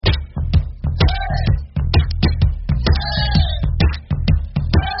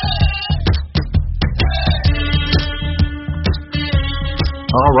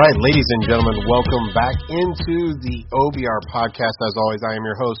All right, ladies and gentlemen, welcome back into the OBR podcast. As always, I am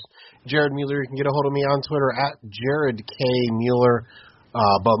your host, Jared Mueller. You can get a hold of me on Twitter at Jared K. Mueller.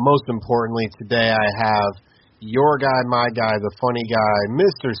 But most importantly, today I have your guy, my guy, the funny guy,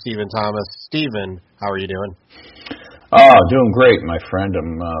 Mr. Stephen Thomas. Stephen, how are you doing? Doing great, my friend.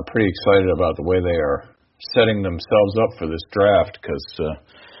 I'm pretty excited about the way they are setting themselves up for this draft because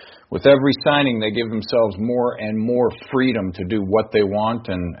with every signing, they give themselves more and more freedom to do what they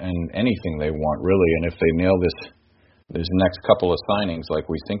want and anything they want, really. And if they nail this next couple of signings like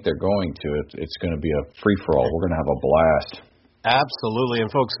we think they're going to, it's going to be a free-for-all. We're going to have a blast. Absolutely.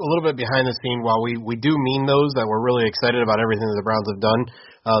 And, folks, a little bit behind the scene, while we do mean those, that we're really excited about everything that the Browns have done,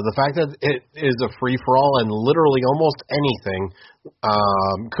 the fact that it is a free-for-all and literally almost anything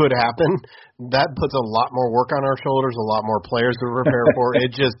could happen, that puts a lot more work on our shoulders, a lot more players to prepare for.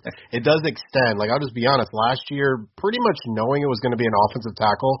 It does extend. Like, I'll just be honest, last year, pretty much knowing it was going to be an offensive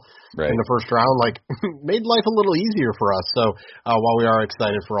tackle in the first round, made life a little easier for us. So while we are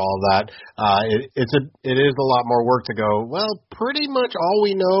excited for all that, it is a lot more work to go. Well, pretty much all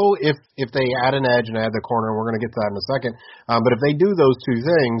we know, if they add an edge and add the corner, and we're going to get to that in a second, but if they do those two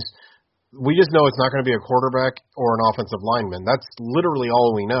things, we just know it's not going to be a quarterback or an offensive lineman. That's literally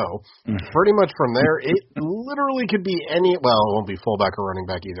all we know. Pretty much from there, it literally could be any, well, it won't be fullback or running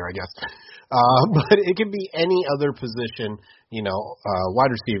back either, I guess. But it could be any other position,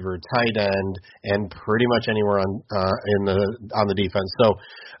 wide receiver, tight end, and pretty much anywhere on the defense. So,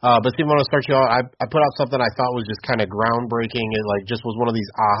 but Steve, I want to start you out. I put out something I thought was just kind of groundbreaking. It just was one of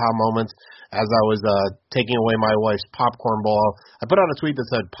these aha moments as I was taking away my wife's popcorn ball. I put out a tweet that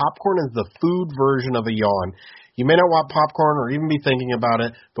said, "Popcorn is the food version of a yawn. You may not want popcorn or even be thinking about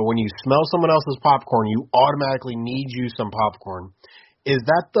it, but when you smell someone else's popcorn, you automatically need you some popcorn." Is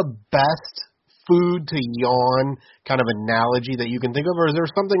that the best food to yawn kind of analogy that you can think of, or is there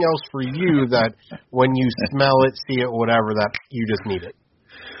something else for you that when you smell it, see it, whatever, that you just need it?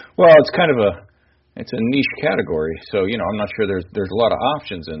 Well, it's kind of it's a niche category, so I'm not sure there's a lot of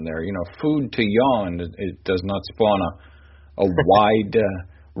options in there. Food to yawn, it does not spawn a wide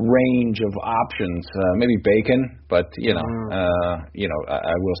range of options. Maybe bacon, but I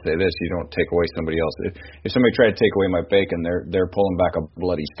will say this: you don't take away somebody else. If somebody tried to take away my bacon, they're pulling back a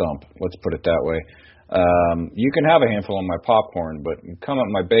bloody stump. Let's put it that way. You can have a handful of my popcorn, but come at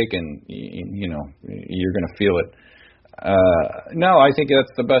my bacon, you're going to feel it. No, I think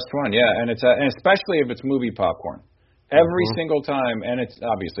that's the best one. Yeah, and especially if it's movie popcorn. Every single time, and it's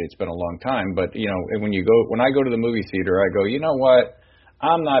been a long time, but when I go to the movie theater, I go, you know what?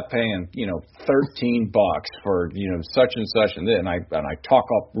 I'm not paying, $13 for, such and such and I talk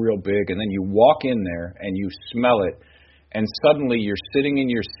up real big, and then you walk in there and you smell it, and suddenly you're sitting in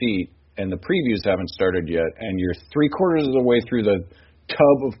your seat and the previews haven't started yet, and you're 3/4 of the way through the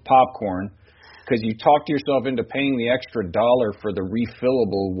tub of popcorn because you talked yourself into paying the extra $1 for the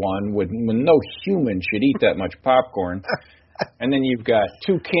refillable one when no human should eat that much popcorn. And then you've got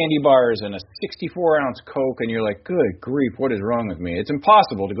 2 candy bars and a 64-ounce Coke, and you're like, "Good grief, what is wrong with me?" It's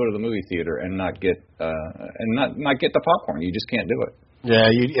impossible to go to the movie theater and not get not get the popcorn. You just can't do it. Yeah,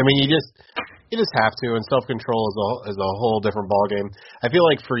 you just have to, and self-control is a whole different ballgame. I feel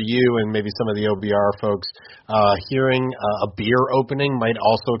like for you and maybe some of the OBR folks, hearing a beer opening might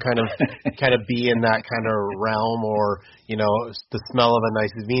also kind of be in that kind of realm, or the smell of a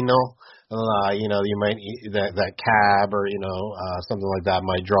nice vino. You might that cab or something like that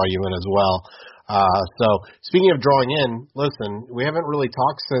might draw you in as well. So speaking of drawing in, listen, we haven't really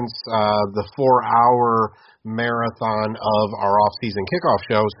talked since the 4-hour marathon of our off-season kickoff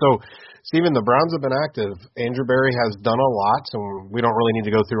show. So, Stephen, the Browns have been active. Andrew Berry has done a lot, so we don't really need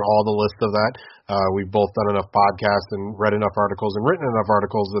to go through all the list of that. We've both done enough podcasts and read enough articles and written enough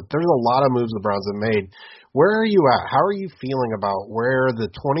articles that there's a lot of moves the Browns have made. Where are you at? How are you feeling about where the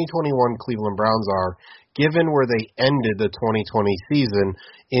 2021 Cleveland Browns are, given where they ended the 2020 season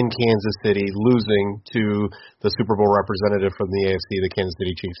in Kansas City, losing to the Super Bowl representative from the AFC, the Kansas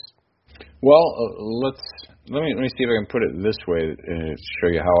City Chiefs? Well, let me see if I can put it this way to show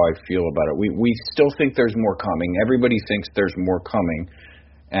you how I feel about it. We still think there's more coming. Everybody thinks there's more coming,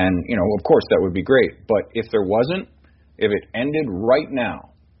 and of course that would be great. But if there wasn't, if it ended right now,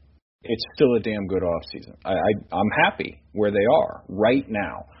 it's still a damn good offseason. I'm happy where they are right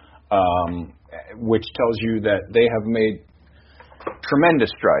now, which tells you that they have made tremendous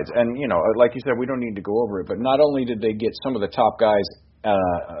strides. And, like you said, we don't need to go over it, but not only did they get some of the top guys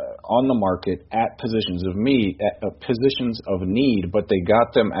on the market at positions of need, but they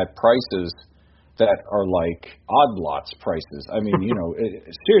got them at prices that are like odd lots prices. I mean,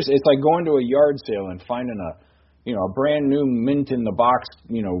 seriously, it's like going to a yard sale and finding a brand new mint in the box,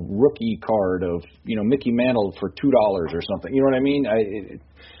 rookie card of, Mickey Mantle for $2 or something. You know what I mean?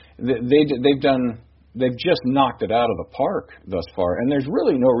 They've just knocked it out of the park thus far, and there's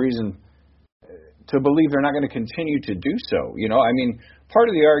really no reason to believe they're not going to continue to do so. Part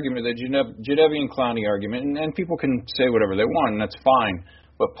of the argument, the Jadeveon Clowney argument, and people can say whatever they want, and that's fine.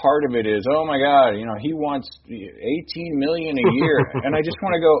 But part of it is, oh my God, he wants $18 million a year, and I just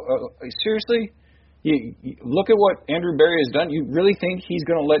want to go, seriously? You look at what Andrew Berry has done. You really think he's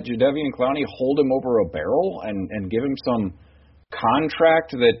going to let Jadeveon Clowney hold him over a barrel and give him some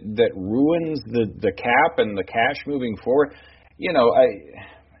contract that ruins the cap and the cash moving forward?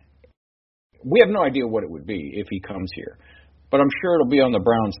 We have no idea what it would be if he comes here, but I'm sure it'll be on the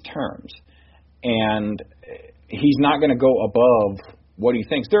Browns' terms, and he's not going to go above what he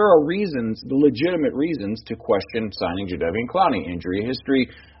thinks. There are reasons, legitimate reasons, to question signing Jadeveon Clowney: injury history,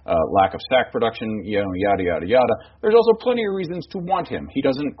 lack of sack production, yada, yada, yada. There's also plenty of reasons to want him. He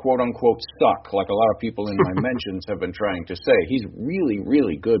doesn't, quote-unquote, suck, like a lot of people in my mentions have been trying to say. He's really,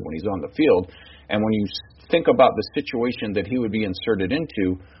 really good when he's on the field. And when you think about the situation that he would be inserted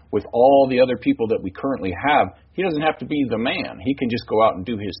into with all the other people that we currently have, he doesn't have to be the man. He can just go out and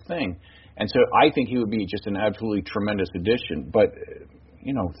do his thing. And so I think he would be just an absolutely tremendous addition. But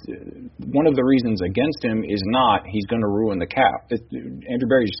one of the reasons against him is not he's going to ruin the cap. Andrew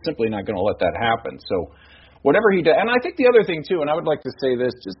Berry's simply not going to let that happen. So whatever he does, and I think the other thing too, and I would like to say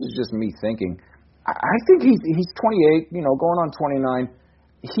this, just me thinking, I think he's 28, going on 29.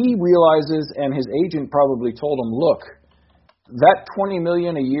 He realizes, and his agent probably told him, look, that $20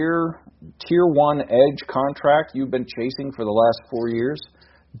 million a year tier 1 edge contract you've been chasing for the last 4 years,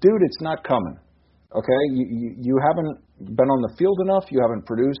 dude, it's not coming. Okay, you haven't been on the field enough, you haven't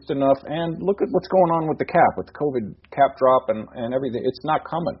produced enough, and look at what's going on with the cap, with the COVID cap drop and everything. It's not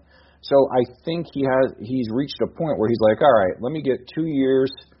coming. So I think he's reached a point where he's like, all right, let me get 2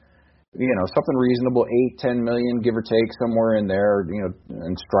 years, something reasonable, 8-10 million, give or take, somewhere in there,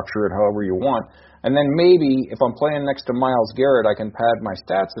 and structure it however you want. And then maybe if I'm playing next to Myles Garrett, I can pad my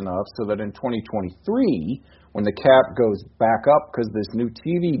stats enough so that in 2023, when the cap goes back up because this new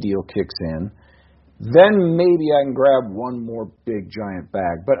TV deal kicks in, then maybe I can grab one more big giant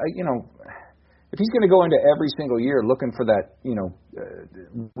bag. But, if he's going to go into every single year looking for that,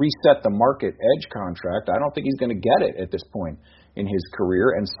 reset the market edge contract, I don't think he's going to get it at this point in his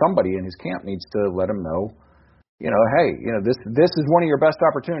career. And somebody in his camp needs to let him know, hey, this is one of your best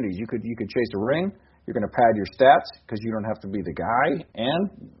opportunities. You could chase a ring. You're going to pad your stats because you don't have to be the guy.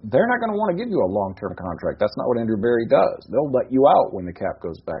 And they're not going to want to give you a long-term contract. That's not what Andrew Berry does. They'll let you out when the cap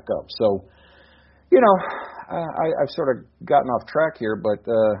goes back up. So, I've sort of gotten off track here, but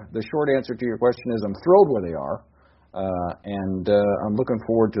the short answer to your question is I'm thrilled where they are, and I'm looking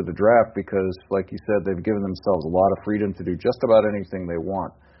forward to the draft because, like you said, they've given themselves a lot of freedom to do just about anything they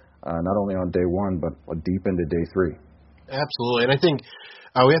want, not only on day 1, but deep into day 3. Absolutely, and I think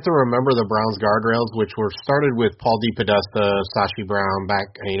we have to remember the Browns guardrails, which were started with Paul DePodesta, Sashi Brown,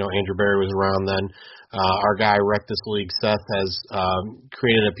 back, Andrew Berry was around then. Our guy, Wreck This League, Seth, has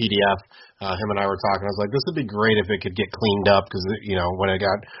created a PDF. Him and I were talking. I was like, this would be great if it could get cleaned up because, when it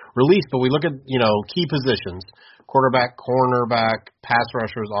got released. But we look at, key positions, quarterback, cornerback, pass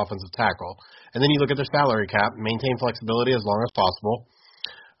rushers, offensive tackle. And then you look at their salary cap, maintain flexibility as long as possible,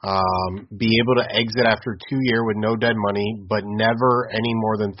 be able to exit after 2 years with no dead money, but never any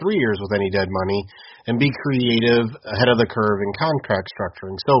more than 3 years with any dead money, and be creative ahead of the curve in contract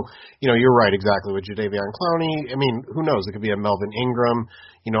structuring. So, you're right exactly with Jadeveon Clowney. I mean, who knows? It could be a Melvin Ingram,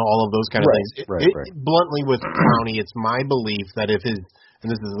 all of those kind of things. Right. Bluntly, with Clowney, it's my belief that if his, and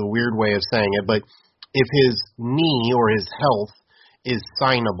this is a weird way of saying it, but if his knee or his health is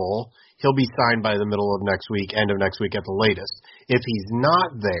signable, he'll be signed by the middle of next week, end of next week at the latest. If he's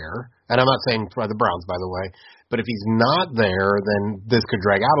not there, and I'm not saying by the Browns, by the way, but if he's not there, then this could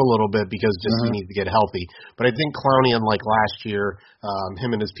drag out a little bit because he needs to get healthy. But I think Clowney, unlike last year,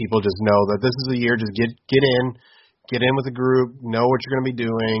 him and his people just know that this is a year, just get in with the group, know what you're going to be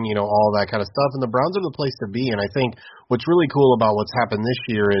doing, all that kind of stuff. And the Browns are the place to be. And I think what's really cool about what's happened this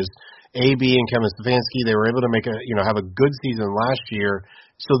year is AB and Kevin Stefanski, they were able to make have a good season last year.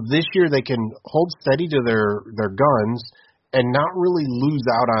 So this year they can hold steady to their guns and not really lose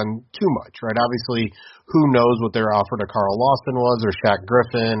out on too much, right? Obviously, who knows what their offer to Carl Lawson was or Shaq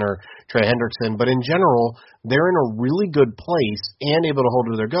Griffin or Trey Hendrickson. But in general, they're in a really good place and able to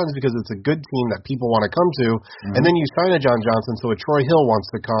hold to their guns because it's a good team that people want to come to. And then you sign a John Johnson, so a Troy Hill wants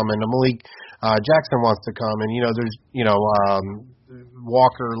to come and a Malik Jackson wants to come. And, there's,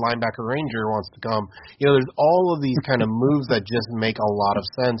 Walker, linebacker Ranger wants to come. There's all of these kind of moves that just make a lot of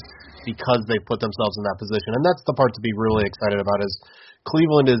sense because they put themselves in that position. And that's the part to be really excited about is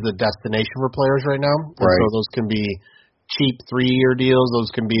Cleveland is the destination for players right now. And right. So those can be cheap 3-year deals. Those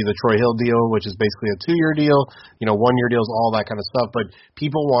can be the Troy Hill deal, which is basically a 2-year deal, 1-year deals, all that kind of stuff. But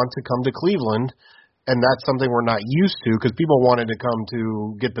people want to come to Cleveland, and that's something we're not used to because people wanted to come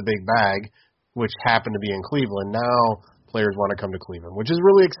to get the big bag, which happened to be in Cleveland. Now players want to come to Cleveland, which is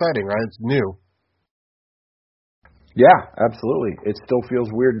really exciting, right? It's new. Yeah, absolutely. It still feels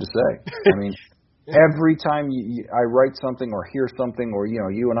weird to say. I mean, every time I write something or hear something or,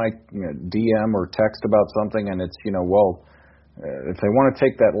 you and I DM or text about something and it's, if they want to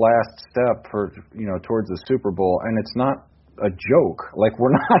take that last step for, towards the Super Bowl, and it's not a joke, like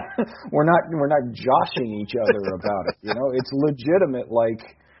we're not joshing each other about it. It's legitimate. Like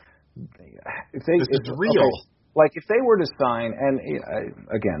if they, this is real. Okay, like if they were to sign, and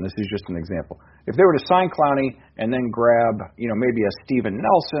again, this is just an example. If they were to sign Clowney and then grab, maybe a Steven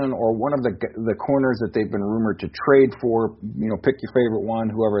Nelson or one of the corners that they've been rumored to trade for, pick your favorite one,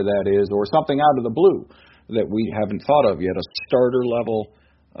 whoever that is, or something out of the blue that we haven't thought of yet, a starter level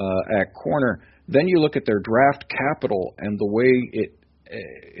at corner. Then you look at their draft capital and the way it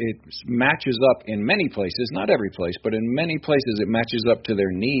matches up in many places, not every place, but in many places it matches up to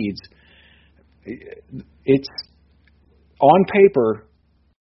their needs. It's on paper,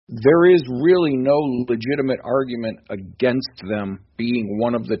 there is really no legitimate argument against them being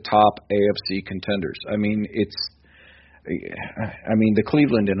one of the top AFC contenders. I mean, the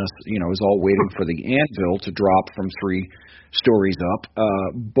Cleveland in us, is all waiting for the anvil to drop from 3 stories up.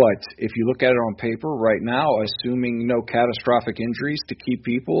 But if you look at it on paper right now, assuming no catastrophic injuries to key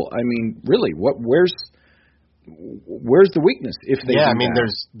people, I mean, really, where's the weakness if they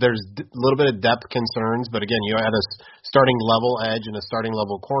there's a little bit of depth concerns, but again, you add a starting level edge and a starting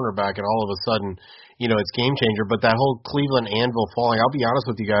level cornerback, and all of a sudden, it's game changer. But that whole Cleveland anvil falling, I'll be honest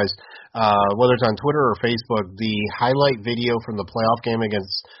with you guys, whether it's on Twitter or Facebook, the highlight video from the playoff game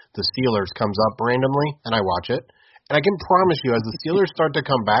against the Steelers comes up randomly, and I watch it. And I can promise you, as the Steelers start to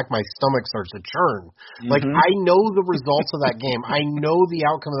come back, my stomach starts to churn. Mm-hmm. Like, I know the results of that game. I know the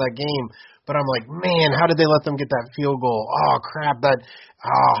outcome of that game. But I'm like, man, how did they let them get that field goal? Oh, crap.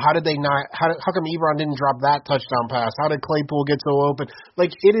 How did they not? How come Ebron didn't drop that touchdown pass? How did Claypool get so open?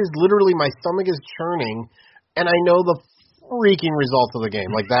 Like, it is literally, my stomach is churning, and I know the freaking results of the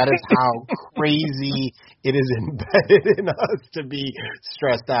game. Like, that is how crazy it is embedded in us to be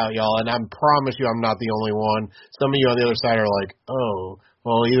stressed out, y'all. And I promise you I'm not the only one. Some of you on the other side are like, oh,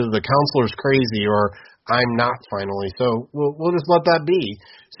 well, either the counselor's crazy or I'm not finally. So we'll just let that be.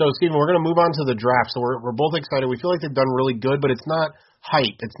 So, Steven, we're going to move on to the draft. So we're both excited. We feel like they've done really good, but it's not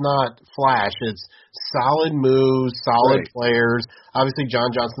hype. It's not flash. It's solid moves, solid players. Obviously, John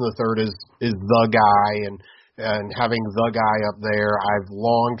Johnson III is the guy, and having the guy up there, I've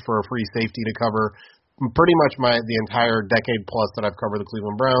longed for a free safety to cover pretty much the entire decade plus that I've covered the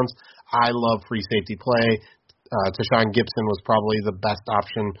Cleveland Browns. I love free safety play. Tashawn Gibson was probably the best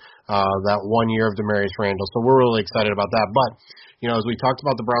option that 1 year of Demarius Randall. So we're really excited about that. But, as we talked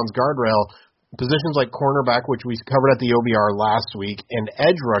about the Browns guardrail, positions like cornerback, which we covered at the OBR last week, and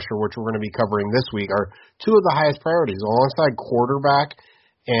edge rusher, which we're going to be covering this week, are 2 of the highest priorities, alongside quarterback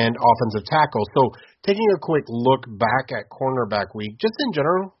and offensive tackle. So taking a quick look back at cornerback week, just in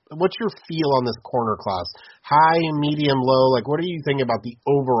general, what's your feel on this corner class? High, medium, low? Like, what are you thinking about the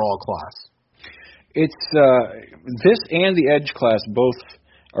overall class? It's this and the edge class both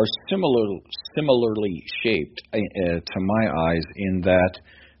are similarly shaped to my eyes in that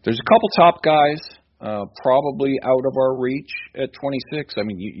there's a couple top guys probably out of our reach at 26. I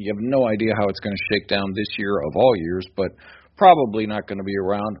mean, you have no idea how it's going to shake down this year of all years, but probably not going to be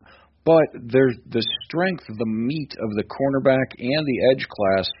around. But there's the strength, the meat of the cornerback and the edge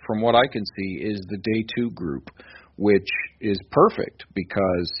class, from what I can see, is the day 2 group, which is perfect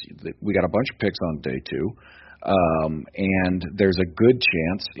because we got a bunch of picks on day 2. And there's a good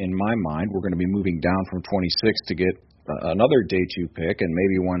chance, in my mind, we're going to be moving down from 26 to get another day 2 pick and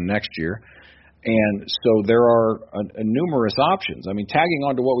maybe one next year. And so there are numerous options. I mean, tagging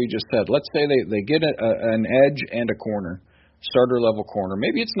on to what we just said, let's say they get an edge and a corner, starter level corner.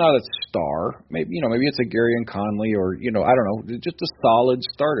 Maybe it's not a star. Maybe it's a Garyon Conley or, I don't know, just a solid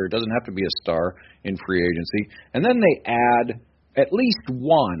starter. It doesn't have to be a star in free agency. And then they add at least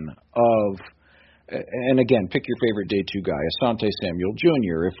one of, and again, pick your favorite day 2 guy, Asante Samuel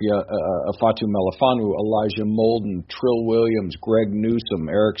Jr., if you Fatu Melifonwu, Elijah Molden, Trill Williams, Greg Newsome,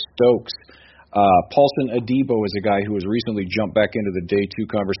 Eric Stokes. Paulson Adebo is a guy who has recently jumped back into the day 2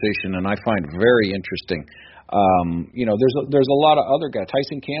 conversation, and I find very interesting. There's a lot of other guys.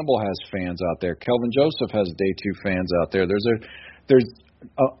 Tyson Campbell has fans out there. Kelvin Joseph has day two fans out there. There's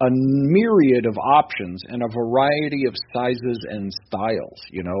a myriad of options and a variety of sizes and styles.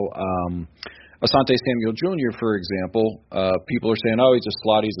 Asante Samuel Jr., for example, people are saying, oh, he's a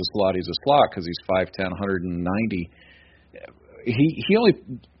slot because he's 5'10", 190. He only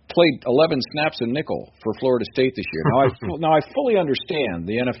played 11 snaps in nickel for Florida State this year. Now I fully understand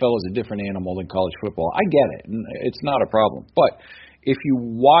the NFL is a different animal than college football. I get it. It's not a problem. But if you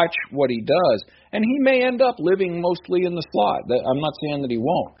watch what he does, and he may end up living mostly in the slot. I'm not saying that he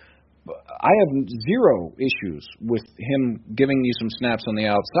won't. I have zero issues with him giving you some snaps on the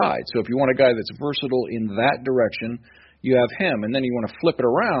outside. So if you want a guy that's versatile in that direction, you have him. And then you want to flip it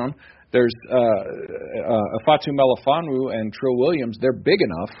around. There's Fatu Melifonwu and Trill Williams. They're big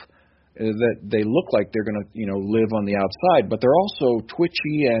enough that they look like they're going to live on the outside, but they're also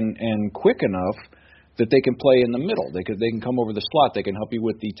twitchy and quick enough that they can play in the middle. They can come over the slot. They can help you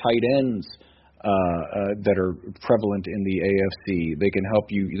with the tight ends that are prevalent in the AFC. They can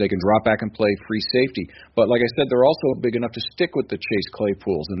help you. They can drop back and play free safety. But like I said, they're also big enough to stick with the Chase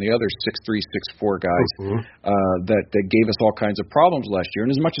Claypools and the other 6'3", 6'4" guys that gave us all kinds of problems last year.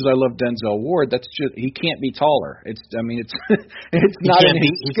 And as much as I love Denzel Ward, that's just he can't be taller. It's not in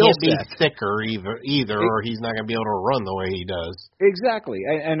his skill set. He can't be thicker either, or he's not going to be able to run the way he does. Exactly,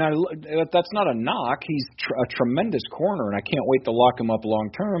 and that's not a knock. He's a tremendous corner, and I can't wait to lock him up long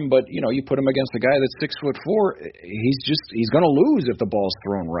term. But you put him against a guy that's 6'4", he's going to lose if the ball's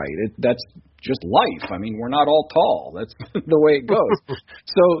thrown right. That's just life. I mean, we're not all tall. That's the way it goes.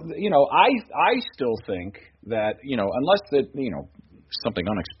 So I still think that unless something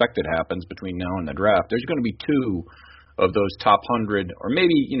unexpected happens between now and the draft, there's going to be two of those top 100, or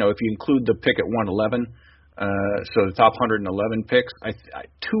maybe if you include the pick at 111. So the top 111 picks,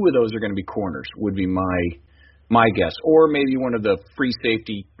 two of those are going to be corners, would be my guess. Or maybe one of the free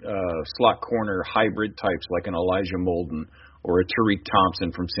safety slot corner hybrid types like an Elijah Molden or a Tariq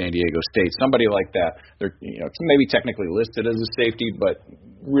Thompson from San Diego State. Somebody like that. They're maybe technically listed as a safety, but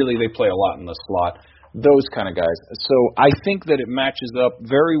really they play a lot in the slot. Those kind of guys. So I think that it matches up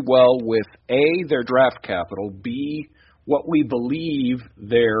very well with A, their draft capital, B, what we believe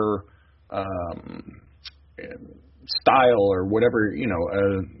their style or whatever,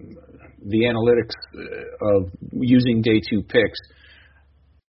 the analytics of using day two picks,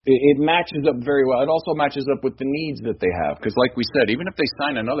 it matches up very well. It also matches up with the needs that they have. Because like we said, even if they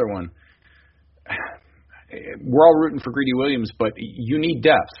sign another one, we're all rooting for Greedy Williams, but you need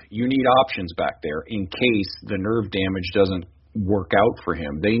depth. You need options back there in case the nerve damage doesn't work out for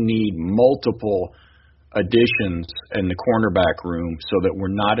him. They need multiple additions in the cornerback room so that we're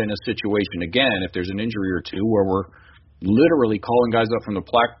not in a situation, again, if there's an injury or two, where we're literally calling guys up from the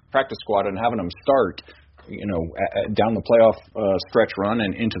practice squad and having them start, down the playoff stretch run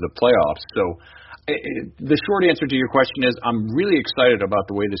and into the playoffs. So the short answer to your question is I'm really excited about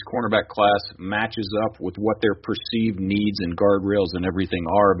the way this cornerback class matches up with what their perceived needs and guardrails and everything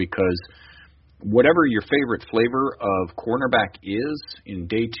are, because whatever your favorite flavor of cornerback is in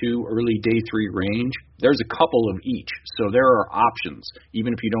day two, early day three range, there's a couple of each. So there are options.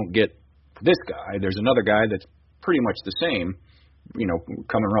 Even if you don't get this guy, there's another guy that's pretty much the same,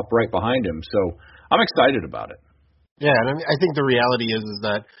 coming up right behind him. So I'm excited about it. Yeah, and I think the reality is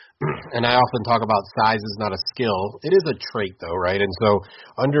that, and I often talk about size is not a skill. It is a trait, though, right? And so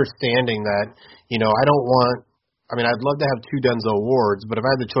understanding that, I'd love to have two Denzel Wards, but if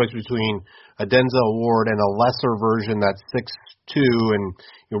I had the choice between a Denzel Ward and a lesser version that's 6'2" and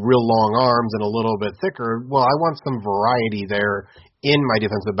real long arms and a little bit thicker, well, I want some variety there in my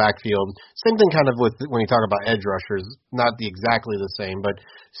defensive backfield. Same thing kind of with when you talk about edge rushers, not exactly the same, but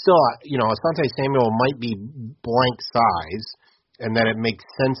still, Asante Samuel might be blank size and that it makes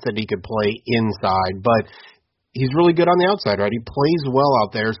sense that he could play inside, but he's really good on the outside, right? He plays well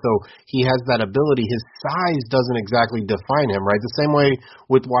out there, so he has that ability. His size doesn't exactly define him, right? The same way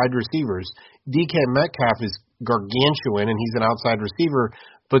with wide receivers. DK Metcalf is gargantuan, and he's an outside receiver,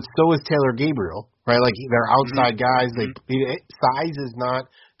 but so is Taylor Gabriel, right? Like, they're outside guys. Size is not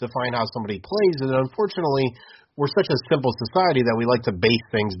define how somebody plays, and unfortunately, we're such a simple society that we like to base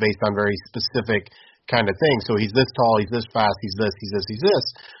things based on very specific kind of things. So he's this tall, he's this fast, he's this, he's this, he's this.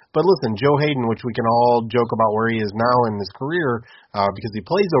 But listen, Joe Hayden, which we can all joke about where he is now in his career because he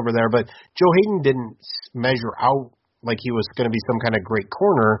plays over there, but Joe Hayden didn't measure out like he was going to be some kind of great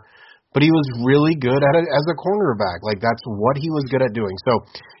corner, but he was really good at it as a cornerback. Like, that's what he was good at doing. So,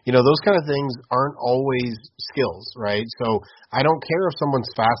 those kind of things aren't always skills, right? So I don't care if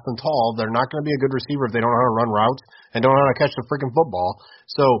someone's fast and tall. They're not going to be a good receiver if they don't know how to run routes and don't know how to catch the freaking football.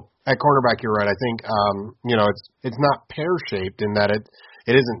 So At cornerback, you're right. I think it's not pear shaped in that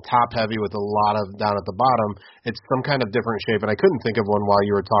it isn't top heavy with a lot of down at the bottom. It's some kind of different shape, and I couldn't think of one while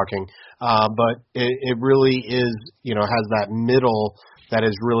you were talking. But it really is, has that middle that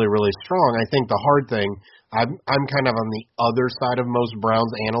is really, really strong. I think the hard thing, I'm kind of on the other side of most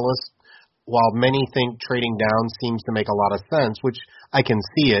Browns analysts. While many think trading down seems to make a lot of sense, which I can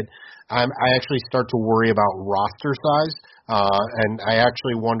see it, I actually start to worry about roster size. And I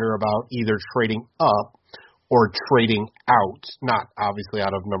actually wonder about either trading up or trading out, not obviously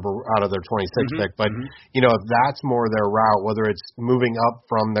out of their 26 pick, but if that's more their route, whether it's moving up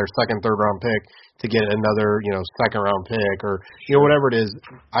from their second, third round pick to get another, second round pick or whatever it is,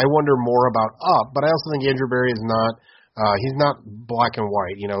 I wonder more about up. But I also think Andrew Berry is not. He's not black and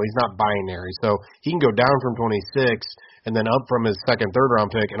white. He's not binary. So he can go down from 26 and then up from his second, third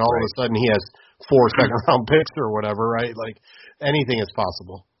round pick, and all of a sudden he has 4 second round picks or whatever, right? Like anything is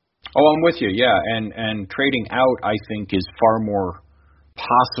possible. Oh, I'm with you, yeah. And trading out, I think, is far more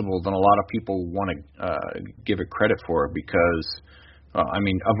possible than a lot of people want to give it credit for because,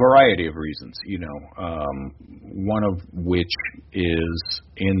 a variety of reasons, one of which is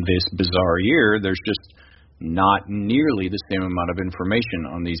in this bizarre year, there's just not nearly the same amount of information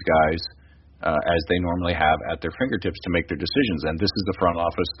on these guys as they normally have at their fingertips to make their decisions. And this is the front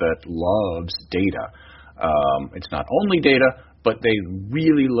office that loves data. It's not only data, but they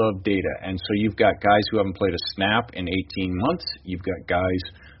really love data. And so you've got guys who haven't played a snap in 18 months. You've got guys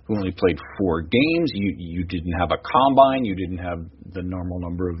who only played 4 games. You didn't have a combine. You didn't have the normal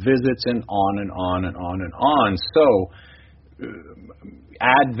number of visits, and on and on and on and on. So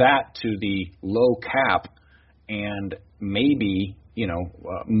add that to the low cap, and maybe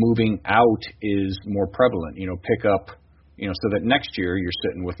moving out is more prevalent. Pick up, so that next year you're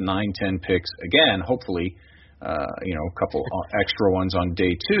sitting with 9-10 picks again. Hopefully, a couple extra ones on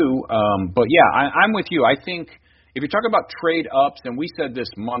day 2. But yeah, I'm with you. I think if you talk about trade ups, and we said this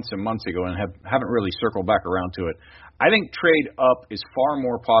months and months ago, and haven't really circled back around to it. I think trade up is far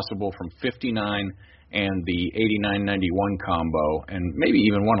more possible from 59 and the 89-91 combo, and maybe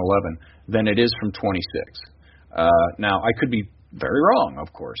even 111, than it is from 26. Now, I could be very wrong,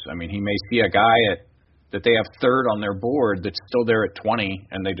 of course. He may see a guy that they have third on their board that's still there at 20,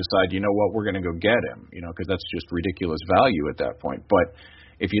 and they decide, we're going to go get him, because that's just ridiculous value at that point. But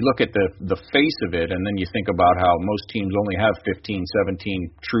if you look at the face of it, and then you think about how most teams only have 15,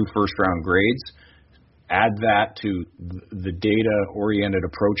 17 true first-round grades, add that to the data-oriented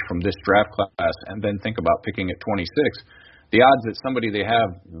approach from this draft class, and then think about picking at 26, the odds that somebody they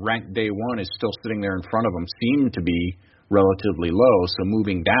have ranked day 1 is still sitting there in front of them seem to be relatively low. So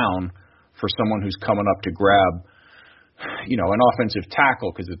moving down for someone who's coming up to grab, an offensive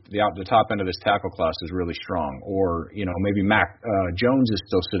tackle, because the top end of this tackle class is really strong, or maybe Mac Jones is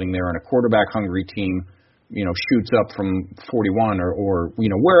still sitting there, and a quarterback-hungry team, shoots up from 41 or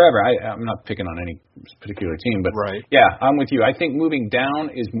wherever. I'm not picking on any particular team, but right. Yeah, I'm with you. I think moving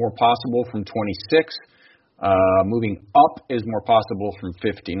down is more possible from 26. Moving up is more possible from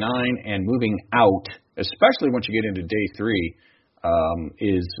 59, and moving out, especially once you get into day 3,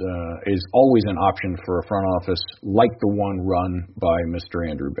 is always an option for a front office like the one run by Mr.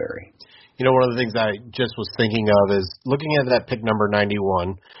 Andrew Berry. One of the things I just was thinking of is looking at that pick number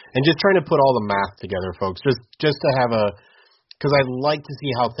 91 and just trying to put all the math together, folks, just to have because I like to see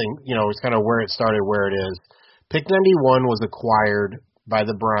how things, it's kind of where it started, where it is. Pick 91 was acquired by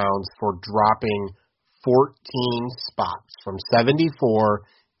the Browns for dropping 14 spots from 74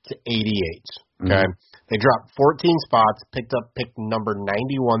 to 88. Okay. They dropped 14 spots, picked up pick number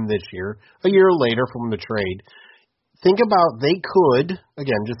 91 this year, a year later from the trade. Think about they could,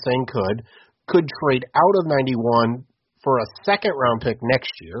 again, just saying could trade out of 91 for a second round pick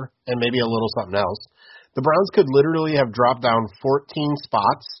next year and maybe a little something else. The Browns could literally have dropped down 14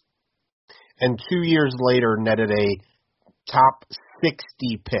 spots and 2 years later netted a top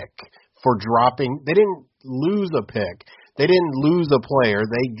 60 pick for dropping. They didn't lose a pick. They didn't lose a player.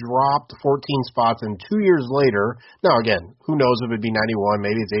 They dropped 14 spots, and 2 years later, now again, who knows if it'd be 91,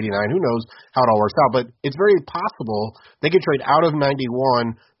 maybe it's 89, who knows how it all works out, but it's very possible they could trade out of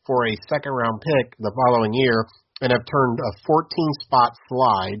 91 for a second-round pick the following year and have turned a 14-spot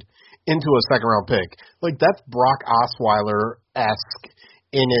slide into a second-round pick. Like, that's Brock Osweiler-esque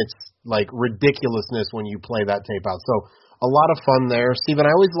in its, ridiculousness when you play that tape out. So a lot of fun there. Steven,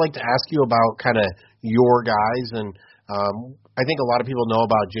 I always like to ask you about kind of your guys, and I think a lot of people know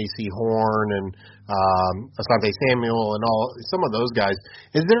about J.C. Horn and Asante Samuel and some of those guys.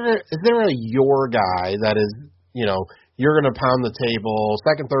 Is there a your guy that is, you're going to pound the table,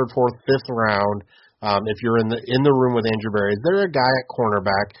 second, third, fourth, fifth round, if you're in the room with Andrew Berry, is there a guy at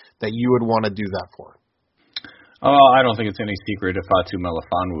cornerback that you would want to do that for? I don't think it's any secret Ifeatu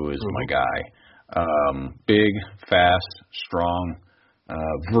Melifonwu is my guy. Big, fast, strong,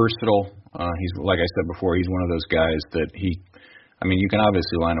 versatile. He's, like I said before, he's one of those guys that you can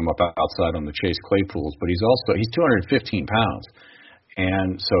obviously line him up outside on the Chase Claypools, but he's 215 pounds.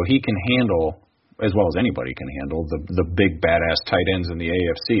 And so he can handle, as well as anybody can handle, the big badass tight ends in the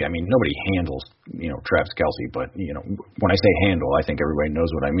AFC. I mean, nobody handles, Travis Kelce, but, when I say handle, I think everybody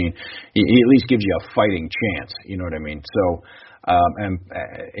knows what I mean. He at least gives you a fighting chance, you know what I mean? So,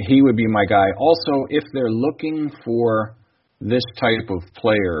 he would be my guy. Also, if they're looking for this type of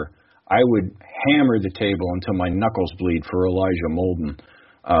player, I would hammer the table until my knuckles bleed for Elijah Molden.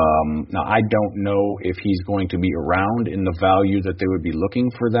 Now, I don't know if he's going to be around in the value that they would be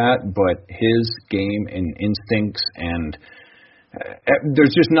looking for that, but his game and instincts and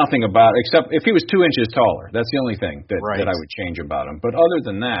there's just nothing about it, except if he was 2 inches taller. That's the only thing that I would change about him. But other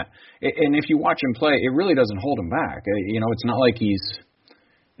than that, and if you watch him play, it really doesn't hold him back. It's not like he's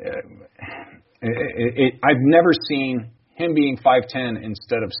I've never seen him being 5'10"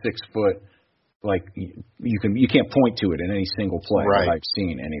 instead of 6 foot. Like you can't point to it in any single play that I've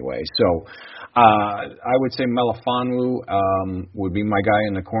seen anyway. So I would say Melifonwu would be my guy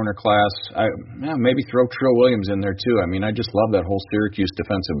in the corner class. Maybe throw Trill Williams in there too. I mean, I just love that whole Syracuse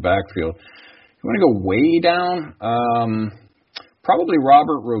defensive backfield. You want to go way down? Probably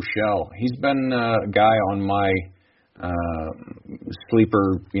Robert Rochelle. He's been a guy on my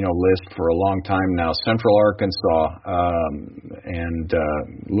sleeper, list for a long time now. Central Arkansas,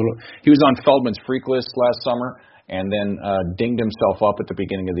 he was on Feldman's freak list last summer, and then dinged himself up at the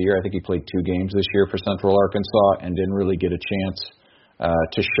beginning of the year. I think he played 2 games this year for Central Arkansas and didn't really get a chance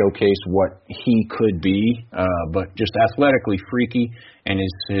to showcase what he could be, but just athletically freaky. And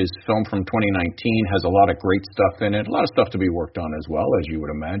his film from 2019 has a lot of great stuff in it, a lot of stuff to be worked on as well, as you would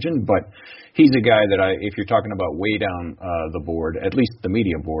imagine. But he's a guy that if you're talking about way down the board, at least the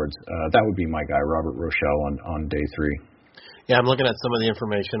media boards, that would be my guy, Robert Rochelle, on day 3. Yeah, I'm looking at some of the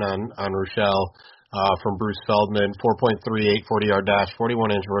information on Rochelle from Bruce Feldman. 4.38 40-yard dash,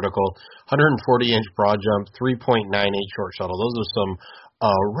 41-inch vertical, 140-inch broad jump, 3.98 short shuttle. Those are some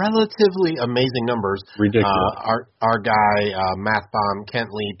relatively amazing numbers. Ridiculous. Our guy, Math Bomb, Kent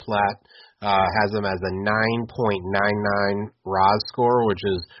Lee Platt, has him as a 9.99 RAS score, which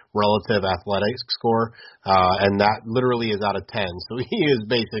is relative athletics score, and that literally is out of 10. So he is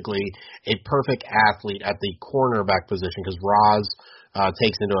basically a perfect athlete at the cornerback position because RAS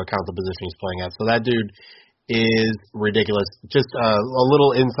takes into account the position he's playing at. So that dude is ridiculous. Just a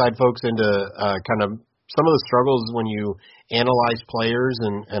little inside, folks, into kind of some of the struggles when you analyze players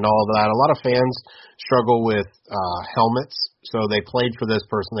and all of that. A lot of fans struggle with helmets. So they played for this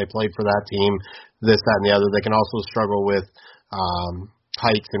person, they played for that team, this, that, and the other. They can also struggle with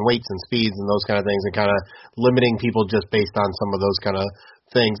heights and weights and speeds and those kind of things, and kind of limiting people just based on some of those kind of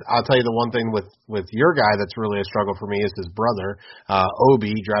things. I'll tell you the one thing with your guy that's really a struggle for me is his brother,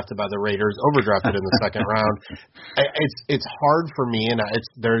 Obi, drafted by the Raiders, overdrafted in the second round. It's hard for me, and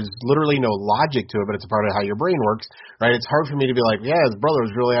there's literally no logic to it, but it's a part of how your brain works, right? It's hard for me to be like, yeah, his brother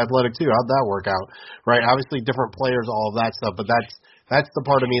was really athletic too. How'd that work out, right? Obviously, different players, all of that stuff, but that's the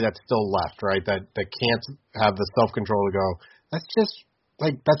part of me that's still left, right? That can't have the self-control to go, that's just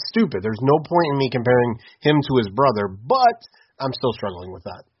that's stupid. There's no point in me comparing him to his brother, but I'm still struggling with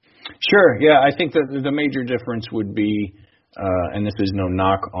that. Sure, yeah. I think that the major difference would be, and this is no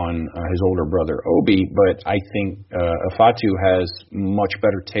knock on his older brother, Obi, but I think Ifeatu has much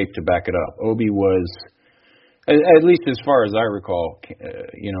better tape to back it up. Obi was, at least as far as I recall,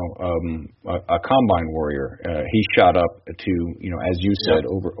 a combine warrior. He shot up to, as you said,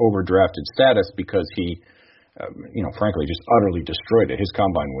 overdrafted status because he, frankly, just utterly destroyed it. His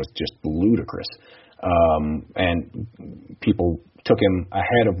combine was just ludicrous. And people took him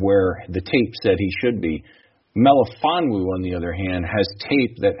ahead of where the tape said he should be. Melifonwu, on the other hand, has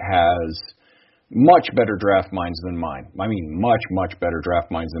tape that has much better draft minds than mine. I mean, much, much better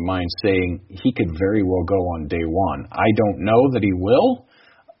draft minds than mine, saying he could very well go on day 1. I don't know that he will,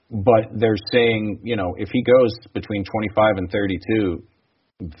 but they're saying, if he goes between 25 and 32,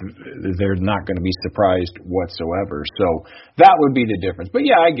 they're not going to be surprised whatsoever. So that would be the difference. But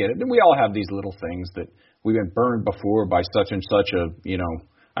yeah, I get it. We all have these little things that we've been burned before by such and such a,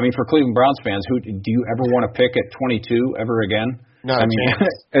 for Cleveland Browns fans, who do you ever want to pick at 22 ever again? No,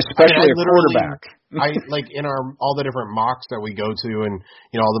 especially a quarterback. I in all the different mocks that we go to and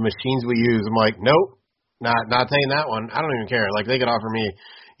all the machines we use. I'm like, nope, not taking that one. I don't even care. They could offer me,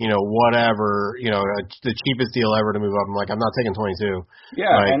 whatever, the cheapest deal ever to move up. I'm like, I'm not taking 22.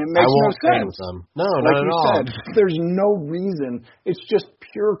 Yeah, like, and it makes no sense. With them. No, like not at you all. said, there's no reason. It's just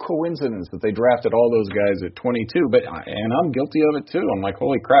pure coincidence that they drafted all those guys at 22. And I'm guilty of it too. I'm like,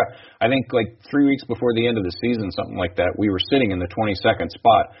 holy crap! I think like 3 weeks before the end of the season, something like that, we were sitting in the 22nd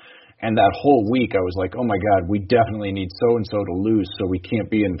spot. And that whole week, I was like, oh, my God, we definitely need so-and-so to lose so we can't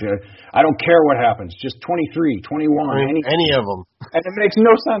be in there. I don't care what happens. Just 23, 21. Any of them. And it makes no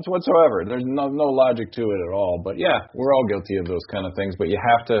sense whatsoever. There's no logic to it at all. But, yeah, we're all guilty of those kind of things. But you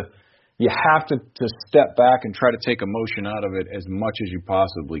have to step back and try to take emotion out of it as much as you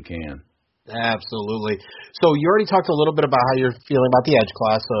possibly can. Absolutely. So you already talked a little bit about how you're feeling about the edge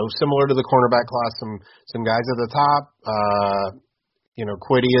class. So similar to the cornerback class, some guys at the top,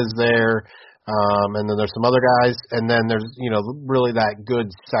 Quiddy is there, and then there's some other guys, and then there's, really that good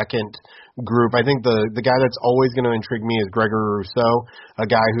second group. I think the guy that's always going to intrigue me is Gregory Rousseau, a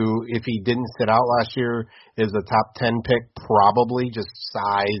guy who, if he didn't sit out last year, is a top 10 pick, probably, just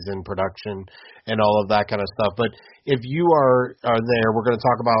size and production and all of that kind of stuff. But if you are there, we're going to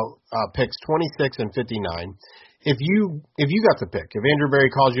talk about picks 26 and 59. If you got to pick, if Andrew Berry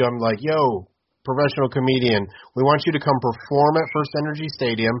calls you, I'm like, yo, professional comedian, we want you to come perform at First Energy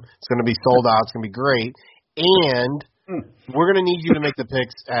Stadium. It's going to be sold out. It's going to be great. And we're going to need you to make the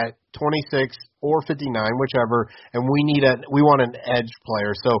picks at 26 or 59, whichever, and we want an edge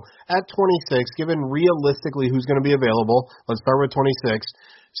player. So at 26, given realistically who's going to be available, let's start with 26.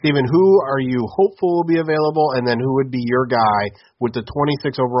 Stephen, who are you hopeful will be available, and then who would be your guy with the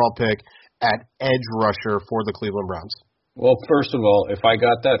 26 overall pick at edge rusher for the Cleveland Browns? Well, first of all, if I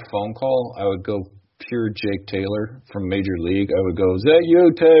got that phone call, I would go pure Jake Taylor from Major League. I would go, is that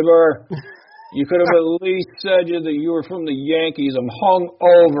you, Tabor? You could have at least said that you were from the Yankees. I'm hung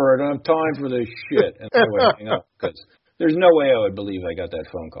over. I don't have time for this shit. And I would hang up because there's no way I would believe I got that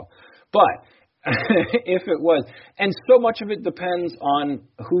phone call. But if it was, and so much of it depends on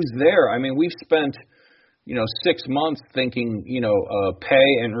who's there. I mean, we've spent 6 months thinking,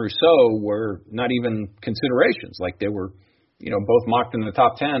 Pay and Rousseau were not even considerations. Like they were, both mocked in the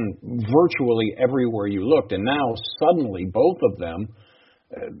top 10 virtually everywhere you looked. And now suddenly both of them,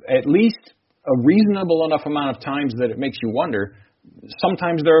 at least a reasonable enough amount of times that it makes you wonder,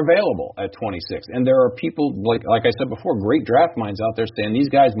 sometimes they're available at 26. And there are people, like I said before, great draft minds out there saying these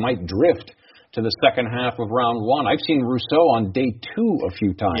guys might drift to the second half of round one. I've seen Rousseau on day 2 a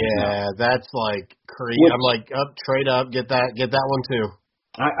few times. Yeah, now. That's like crazy. I'm like, trade up, get that one too.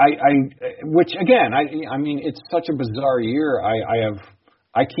 Which again, I mean, it's such a bizarre year. I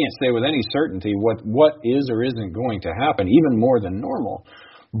can't say with any certainty what is or isn't going to happen, even more than normal.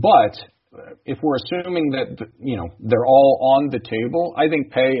 But if we're assuming that they're all on the table, I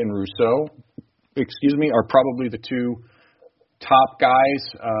think Pay and Rousseau, are probably the two top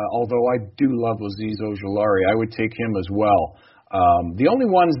guys, although I do love Azeez Ojulari. I would take him as well. The only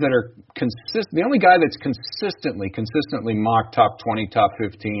ones that are the only guy that's consistently mocked top 20, top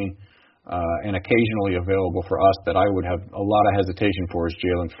 15, and occasionally available for us that I would have a lot of hesitation for is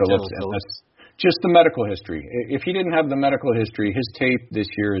Jaelan Phillips. And that's just the medical history. If he didn't have the medical history, his tape this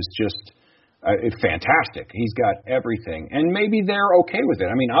year is just fantastic. He's got everything, and maybe they're okay with it.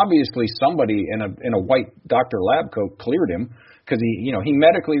 I mean, obviously somebody in a white doctor lab coat cleared him because he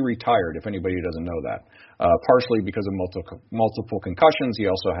medically retired. If anybody doesn't know that, partially because of multiple concussions. He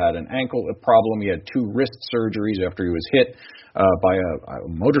also had an ankle problem. He had 2 wrist surgeries after he was hit by a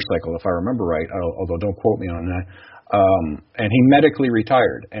motorcycle, if I remember right. Although don't quote me on that. And he medically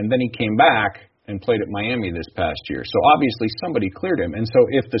retired, and then he came back and played at Miami this past year. So obviously somebody cleared him. And so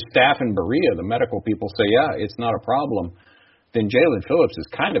if the staff in Berea, the medical people, say, yeah, it's not a problem, then Jaelan Phillips is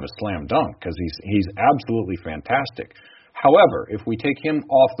kind of a slam dunk because he's absolutely fantastic. However, if we take him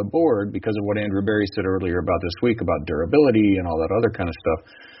off the board because of what Andrew Berry said earlier about this week about durability and all that other kind of stuff,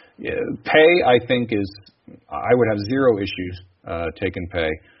 Pay, I think, I would have zero issues taking Pay.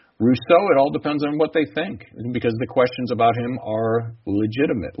 Rousseau, it all depends on what they think, because the questions about him are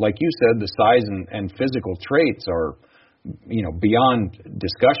legitimate. Like you said, the size and physical traits are, beyond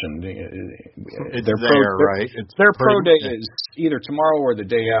discussion. Their pro day is either tomorrow or the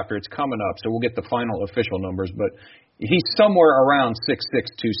day after. It's coming up, so we'll get the final official numbers. But he's somewhere around 6'6",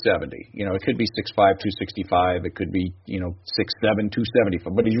 270. It could be 6'5", 265. It could be 6'7",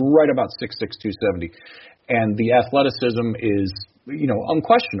 275. But he's right about 6'6", 270. And the athleticism is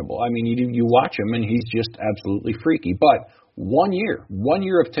unquestionable. I mean, you watch him and he's just absolutely freaky. But 1 year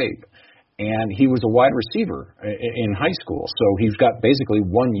of tape, and he was a wide receiver in high school. So he's got basically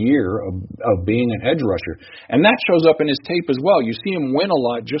 1 year of being an edge rusher. And that shows up in his tape as well. You see him win a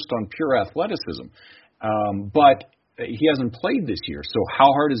lot just on pure athleticism. But he hasn't played this year. So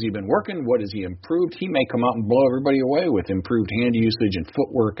how hard has he been working? What has he improved? He may come out and blow everybody away with improved hand usage and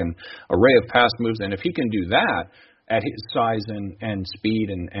footwork and array of pass moves. And if he can do that at his size and speed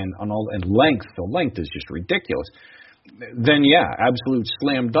and length, the length is just ridiculous. Then yeah, absolute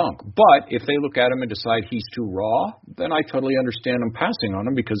slam dunk. But if they look at him and decide he's too raw, then I totally understand them passing on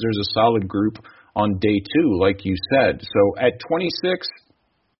him because there's a solid group on day 2, like you said. So at 26,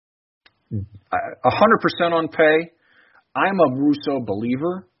 100% on pay. I'm a Russo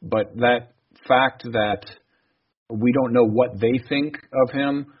believer, but that fact that we don't know what they think of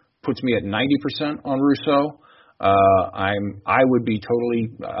him puts me at 90% on Russo. I'm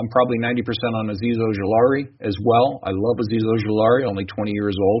probably 90% on Azeez Ojulari as well. I love Azeez Ojulari, only 20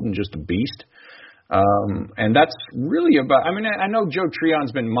 years old and just a beast. And that's really about, I know Joe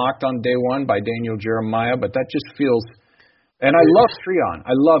Treon's been mocked on day 1 by Daniel Jeremiah, but that just feels, and I love Treon.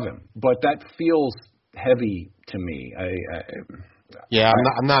 I love him, but that feels heavy to me.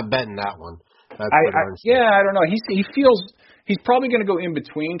 I'm not betting that one. I don't know. He feels he's probably going to go in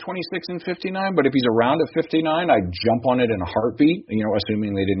between 26 and 59, but if he's around at 59, I'd jump on it in a heartbeat,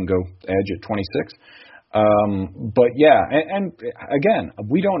 assuming they didn't go edge at 26. But yeah, and again,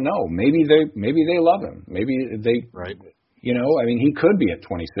 we don't know. Maybe they love him. Maybe they, right. He could be at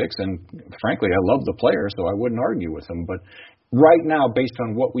 26, and frankly, I love the player, so I wouldn't argue with him. But right now, based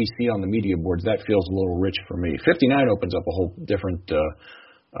on what we see on the media boards, that feels a little rich for me. 59 opens up a whole different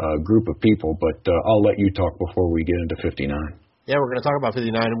group of people, but I'll let you talk before we get into 59. Yeah, we're going to talk about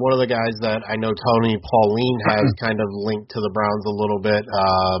 59. And one of the guys that I know Tony Pauline has kind of linked to the Browns a little bit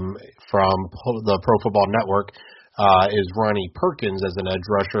from the Pro Football Network is Ronnie Perkins as an edge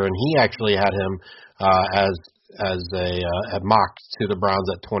rusher, and he actually had him as a mock to the Browns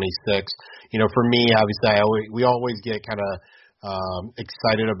at 26. For me, obviously, we always get kind of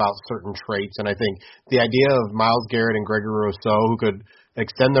excited about certain traits, and I think the idea of Myles Garrett and Gregory Rousseau, who could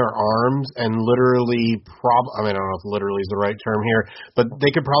extend their arms and literally I don't know if literally is the right term here, but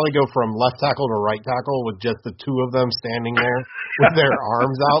they could probably go from left tackle to right tackle with just the two of them standing there with their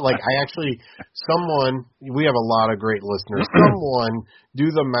arms out. We have a lot of great listeners. Someone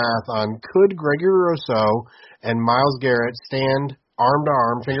do the math on could Gregory Rousseau and Myles Garrett stand arm to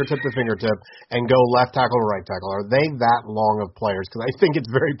arm, fingertip to fingertip, and go left tackle to right tackle? Are they that long of players? Because I think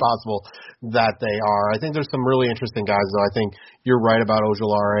it's very possible that they are. I think there's some really interesting guys, though. I think you're right about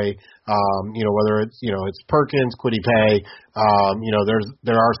Ojulari. Whether it's Perkins, Kwity Paye,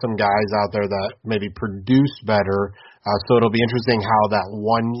 there are some guys out there that maybe produce better. So it'll be interesting how that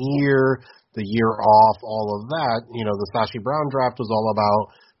 1 year, the year off, all of that. The Sashi Brown draft was all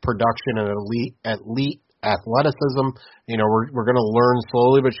about production and elite athleticism. We're going to learn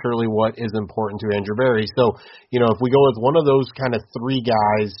slowly but surely what is important to Andrew Berry. So, if we go with one of those kind of 3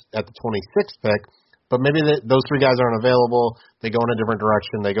 guys at the 26th pick, but maybe those 3 guys aren't available, they go in a different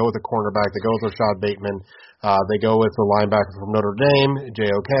direction. They go with a cornerback. They go with Rashad Bateman. They go with the linebacker from Notre Dame,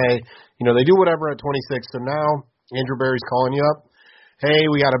 JOK. They do whatever at 26. So now Andrew Berry's calling you up. Hey,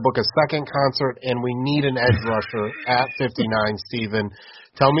 we got to book a second concert, and we need an edge rusher at 59, Steven.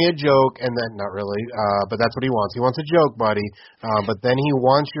 Tell me a joke, and then, not really, but that's what he wants. He wants a joke, buddy. But then he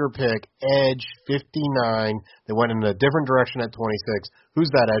wants your pick, edge 59. They went in a different direction at 26. Who's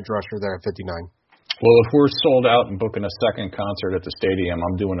that edge rusher there at 59? Well, if we're sold out and booking a second concert at the stadium,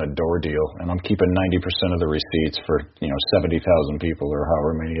 I'm doing a door deal, and I'm keeping 90% of the receipts for 70,000 people or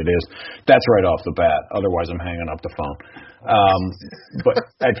however many it is. That's right off the bat. Otherwise, I'm hanging up the phone. But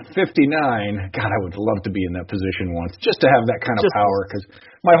at 59, God, I would love to be in that position once, just to have that kind of power. Because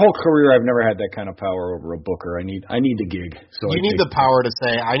my whole career, I've never had that kind of power over a booker. I need the gig. So you need the power to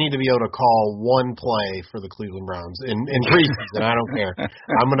say, I need to be able to call one play for the Cleveland Browns in preseason. I don't care.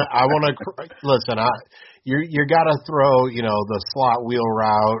 Listen. You got to throw, the slot wheel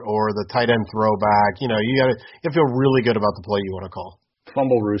route or the tight end throwback. You feel really good about the play you want to call.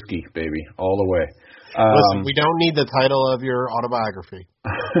 Fumble Rooski, baby, all the way. Listen, we don't need the title of your autobiography.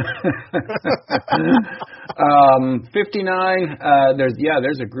 59.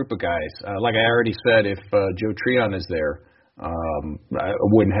 There's a group of guys. Like I already said, if Joe Treon is there, I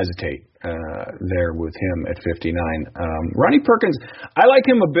wouldn't hesitate there with him at 59. Ronnie Perkins, I like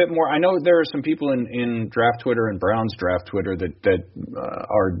him a bit more. I know there are some people in draft Twitter and Browns draft Twitter that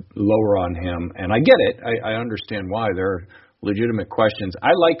are lower on him, and I get it. I understand why. There are legitimate questions.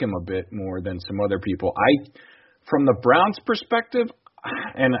 I like him a bit more than some other people. From the Browns' perspective,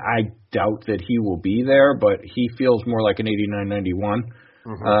 and I doubt that he will be there, but he feels more like an 89-91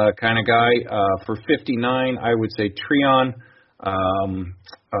 kind of guy. For 59, I would say Treon,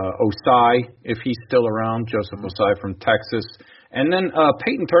 Osai, if he's still around, Joseph Osai from Texas, And then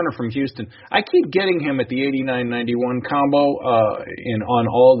Peyton Turner from Houston. I keep getting him at the 89-91 combo on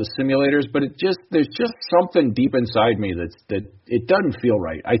all the simulators, but there's just something deep inside me that it doesn't feel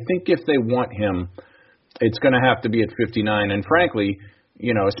right. I think if they want him, it's going to have to be at 59. And frankly,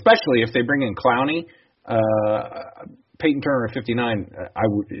 especially if they bring in Clowney, Peyton Turner at 59,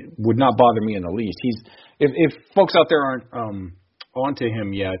 would not bother me in the least. If folks out there aren't onto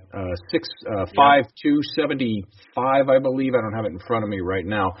him yet, 6'5", 275, I believe. I don't have it in front of me right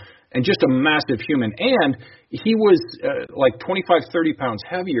now. And just a massive human. And he was like 25, 30 pounds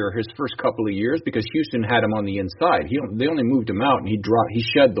heavier his first couple of years because Houston had him on the inside. They only moved him out, and he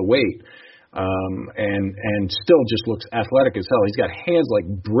shed the weight. And still just looks athletic as hell. He's got hands like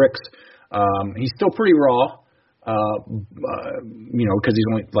bricks. He's still pretty raw, because he's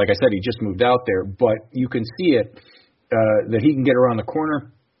only, like I said, he just moved out there. But you can see it, that he can get around the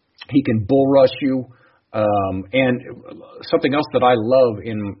corner. He can bull rush you. And something else that I love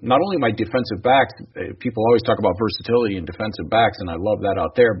in not only my defensive backs, people always talk about versatility in defensive backs, and I love that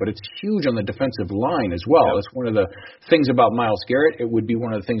out there, but it's huge on the defensive line as well. That's one of the things about Myles Garrett. It would be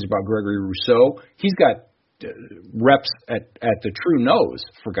one of the things about Gregory Rousseau. He's got reps at the true nose,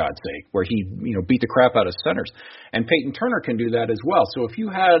 for God's sake, where he beat the crap out of centers. And Peyton Turner can do that as well. So if you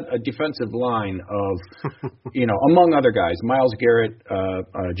had a defensive line of, among other guys, Myles Garrett,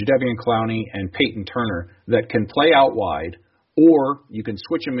 Jadeveon Clowney, and Peyton Turner that can play out wide, or you can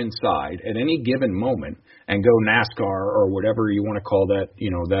switch them inside at any given moment and go NASCAR or whatever you want to call that,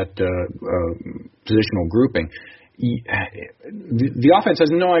 positional grouping. The offense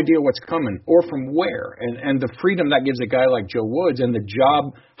has no idea what's coming or from where, and the freedom that gives a guy like Joe Woods and the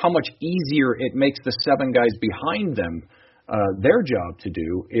job, how much easier it makes the seven guys behind them their job to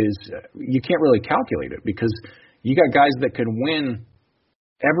do is you can't really calculate it because you got guys that can win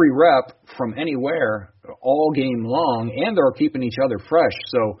every rep from anywhere all game long, and they're keeping each other fresh.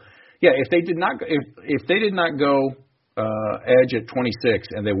 So yeah, if they did not go edge at 26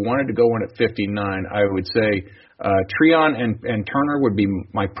 and they wanted to go in at 59, I would say Treon and Turner would be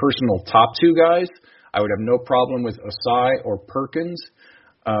my personal top two guys. I would have no problem with Asai or Perkins.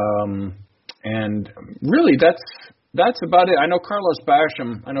 And really, that's about it. I know Carlos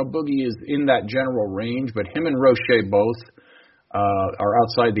Basham, I know Boogie is in that general range, but him and Roche both are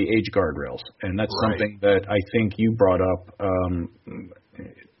outside the age guardrails. And that's something that I think you brought up.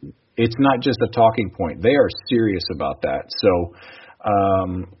 It's not just a talking point. They are serious about that. So,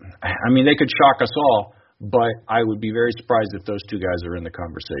 they could shock us all, but I would be very surprised if those two guys are in the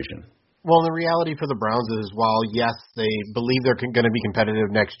conversation. Well, the reality for the Browns is, while, yes, they believe they're going to be competitive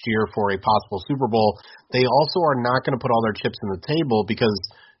next year for a possible Super Bowl, they also are not going to put all their chips on the table because,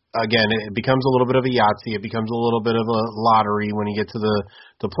 again, it becomes a little bit of a Yahtzee. It becomes a little bit of a lottery when you get to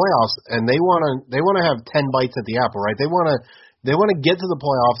the playoffs, and they want to have 10 bites at the apple, right? They want to get to the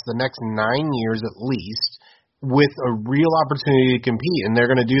playoffs the next 9 years at least, with a real opportunity to compete. And they're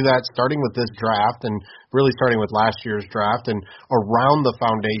going to do that starting with this draft and really starting with last year's draft and around the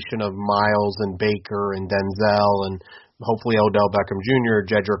foundation of Myles and Baker and Denzel and hopefully Odell Beckham Jr.,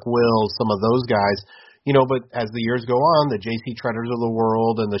 Jedrick Wills, some of those guys. But as the years go on, the J.C. Treaders of the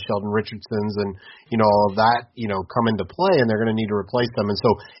world and the Sheldon Richardsons and, all of that, come into play, and they're going to need to replace them. And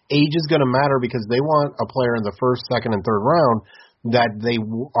so age is going to matter because they want a player in the first, second, and third round that they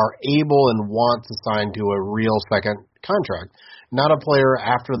are able and want to sign to a real second contract. Not a player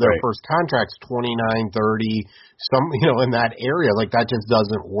after their first contract's 29, 30, in that area. Like, that just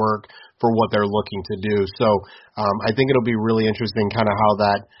doesn't work for what they're looking to do. So I think it'll be really interesting kind of how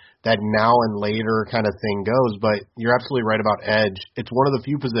that now and later kind of thing goes. But you're absolutely right about edge. It's one of the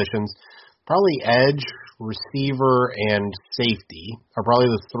few positions, probably edge, receiver, and safety are probably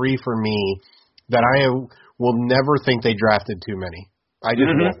the three for me that I will never think they drafted too many. I just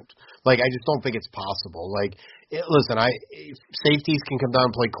won't. I just don't think it's possible. Safeties can come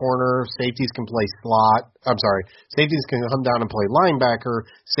down and play corner. Safeties can play slot. Safeties can come down and play linebacker.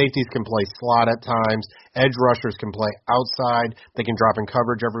 Safeties can play slot at times. Edge rushers can play outside. They can drop in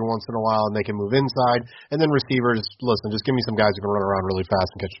coverage every once in a while, and they can move inside. And then receivers, just give me some guys who can run around really fast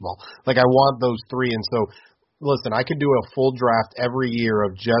and catch the ball. I want those three. And so, I could do a full draft every year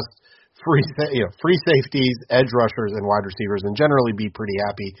of just free safeties, edge rushers, and wide receivers, and generally be pretty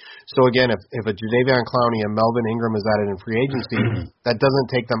happy. So again, if a Jadeveon Clowney and Melvin Ingram is added in free agency, that doesn't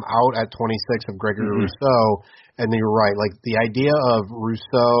take them out at 26 of Gregory Rousseau. And you're right, the idea of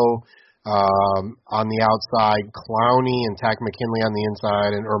Rousseau on the outside, Clowney and Takk McKinley on the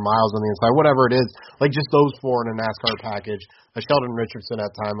inside, or Myles on the inside, whatever it is, just those four in a NASCAR package, a Sheldon Richardson at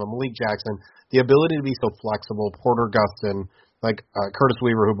time, a Malik Jackson, the ability to be so flexible, Porter Gustin, Curtis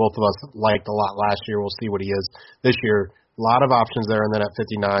Weaver, who both of us liked a lot last year. We'll see what he is this year. A lot of options there, and then at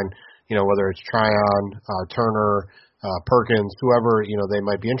 59, whether it's Tryon, Turner, Perkins, whoever, they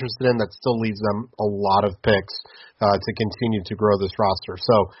might be interested in, that still leaves them a lot of picks to continue to grow this roster.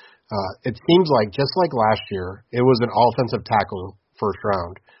 So it seems like, just like last year, it was an offensive tackle first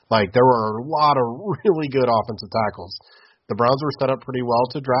round. Like, there were a lot of really good offensive tackles. The Browns were set up pretty well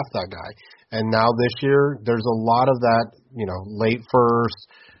to draft that guy. And now this year, there's a lot of that, late first,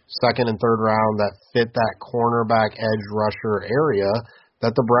 second and third round that fit that cornerback edge rusher area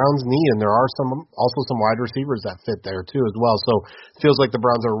that the Browns need. And there are also some wide receivers that fit there too as well. So it feels like the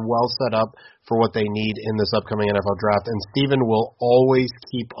Browns are well set up for what they need in this upcoming NFL draft. And Steven will always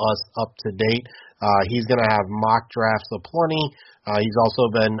keep us up to date. He's going to have mock drafts aplenty. He's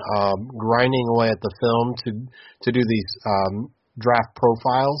also been grinding away at the film to do these draft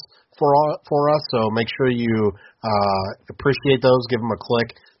profiles for us. So make sure you appreciate those. Give them a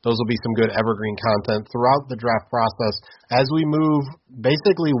click. Those will be some good evergreen content throughout the draft process as we move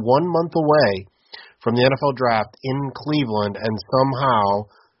basically 1 month away from the NFL draft in Cleveland. And somehow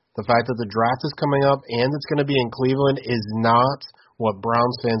the fact that the draft is coming up and it's going to be in Cleveland is not what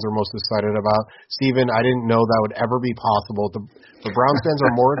Browns fans are most excited about. Steven, I didn't know that would ever be possible. The Browns fans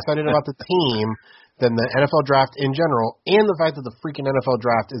are more excited about the team than the NFL draft in general, and the fact that the freaking NFL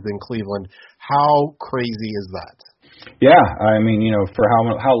draft is in Cleveland. How crazy is that? Yeah, I mean, for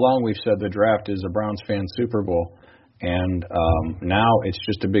how long we've said the draft is a Browns fan Super Bowl, and now it's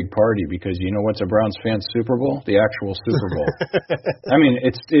just a big party because what's a Browns fan Super Bowl? The actual Super Bowl. I mean,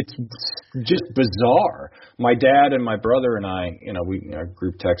 it's just bizarre. My dad and my brother and I, we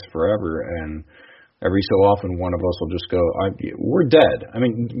group text forever, and every so often one of us will just go, we're dead. I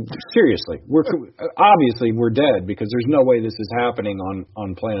mean, seriously, obviously we're dead because there's no way this is happening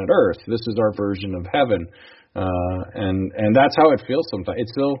on planet Earth. This is our version of heaven. And that's how it feels sometimes.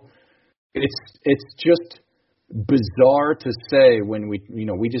 It's just bizarre to say when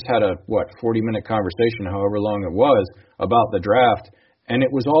we just had a 40-minute conversation, however long it was, about the draft, and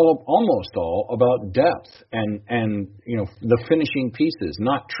it was almost all about depth and the finishing pieces,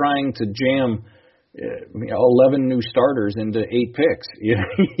 not trying to jam 11 new starters into 8 picks.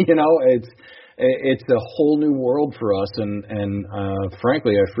 It's a whole new world for us, and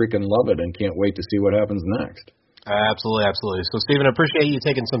frankly, I freaking love it and can't wait to see what happens next. Absolutely. So, Steven, I appreciate you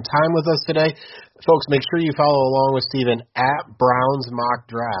taking some time with us today. Folks, make sure you follow along with Steven at Browns Mock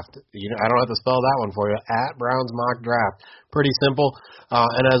Draft. I don't have to spell that one for you. At Browns Mock Draft. Pretty simple.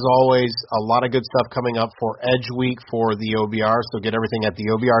 And as always, a lot of good stuff coming up for Edge Week for the OBR. So get everything at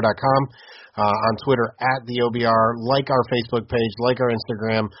theobr.com. On Twitter at the OBR, like our Facebook page, like our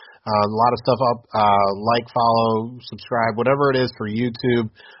Instagram, a lot of stuff up, like, follow, subscribe, whatever it is for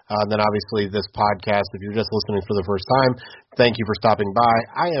YouTube. Then obviously this podcast, if you're just listening for the first time, thank you for stopping by.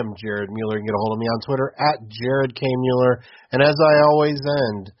 I am Jared Mueller. You can get a hold of me on Twitter at Jared K. Mueller. And as I always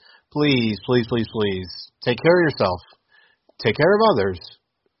end, please take care of yourself, take care of others,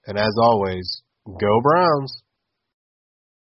 and as always, go Browns.